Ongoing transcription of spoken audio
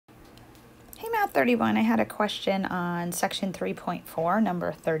Math 31, I had a question on section 3.4,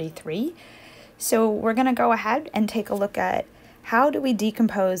 number 33. So we're going to go ahead and take a look at how do we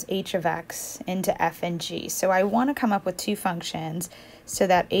decompose h of x into f and g. So I want to come up with two functions so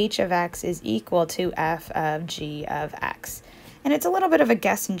that h of x is equal to f of g of x. And it's a little bit of a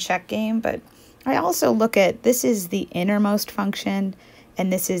guess and check game, but I also look at this is the innermost function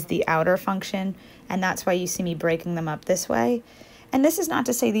and this is the outer function, and that's why you see me breaking them up this way. And this is not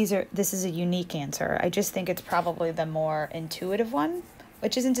to say this is a unique answer. I just think it's probably the more intuitive one,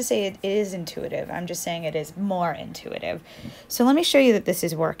 which isn't to say it is intuitive. I'm just saying it is more intuitive. So let me show you that this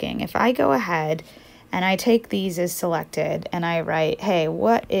is working. If I go ahead and I take these as selected and I write, hey,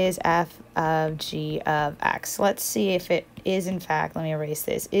 what is f of g of x? Let's see if it is in fact, let me erase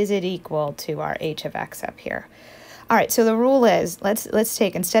this, is it equal to our h of x up here? All right, so the rule is, let's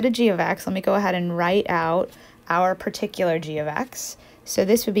take, instead of g of x, let me go ahead and write out our particular g of x. So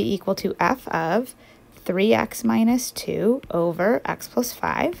this would be equal to f of 3x minus 2 over x plus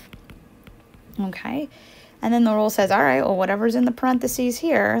 5. Okay, and then the rule says, all right, well, whatever's in the parentheses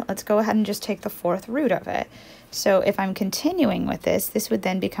here, let's go ahead and just take the fourth root of it. So if I'm continuing with this, this would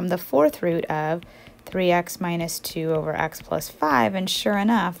then become the fourth root of 3x minus 2 over x plus 5, and sure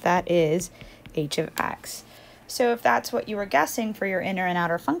enough, that is h of x. So if that's what you were guessing for your inner and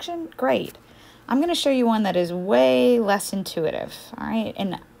outer function, great. I'm going to show you one that is way less intuitive, all right?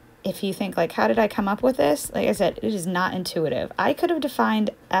 And if you think, like, how did I come up with this? Like I said, it is not intuitive. I could have defined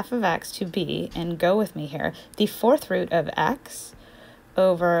f of x to be, and go with me here, the fourth root of x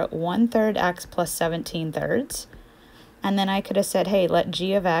over 1/3 x plus 17/3. And then I could have said, hey, let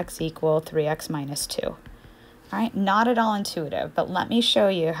g of x equal 3x minus 2. All right, not at all intuitive, but let me show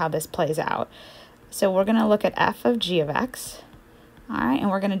you how this plays out. So we're going to look at f of g of x. All right, and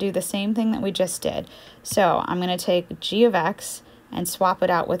we're going to do the same thing that we just did. So I'm going to take g of x and swap it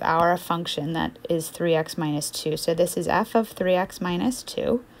out with our function that is 3x minus 2. So this is f of 3x minus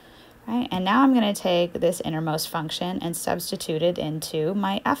 2. Right? And now I'm going to take this innermost function and substitute it into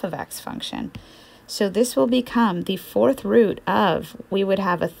my f of x function. So this will become the fourth root of, we would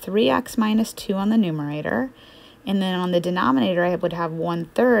have a 3x minus 2 on the numerator, and then on the denominator I would have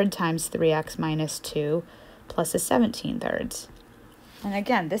 1/3 times 3x minus 2 plus a 17/3. And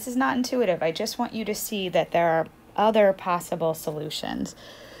again, this is not intuitive. I just want you to see that there are other possible solutions.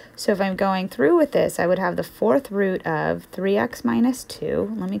 So if I'm going through with this, I would have the fourth root of 3x minus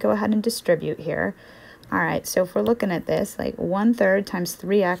 2. Let me go ahead and distribute here. All right, so if we're looking at this, like 1/3 times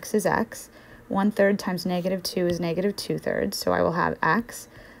 3x is x. 1/3 times negative 2 is negative 2/3. So I will have x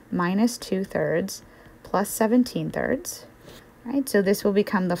minus 2/3 plus 17/3. Right, so this will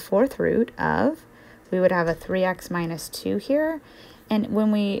become the fourth root of, we would have a 3x minus 2 here. And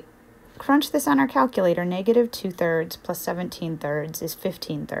when we crunch this on our calculator, negative 2/3 plus 17/3 is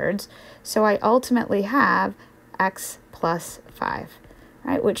 15/3. So I ultimately have x plus 5,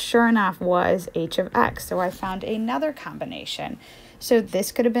 right? Which sure enough was h of x. So I found another combination. So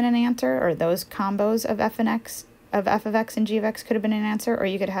this could have been an answer, or those combos of f and x, of f of x and g of x could have been an answer, or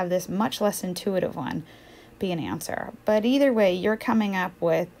you could have this much less intuitive one be an answer. But either way, you're coming up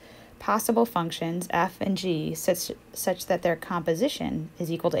with possible functions f and g such that their composition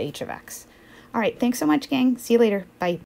is equal to h of x. All right, thanks so much, gang. See you later. Bye.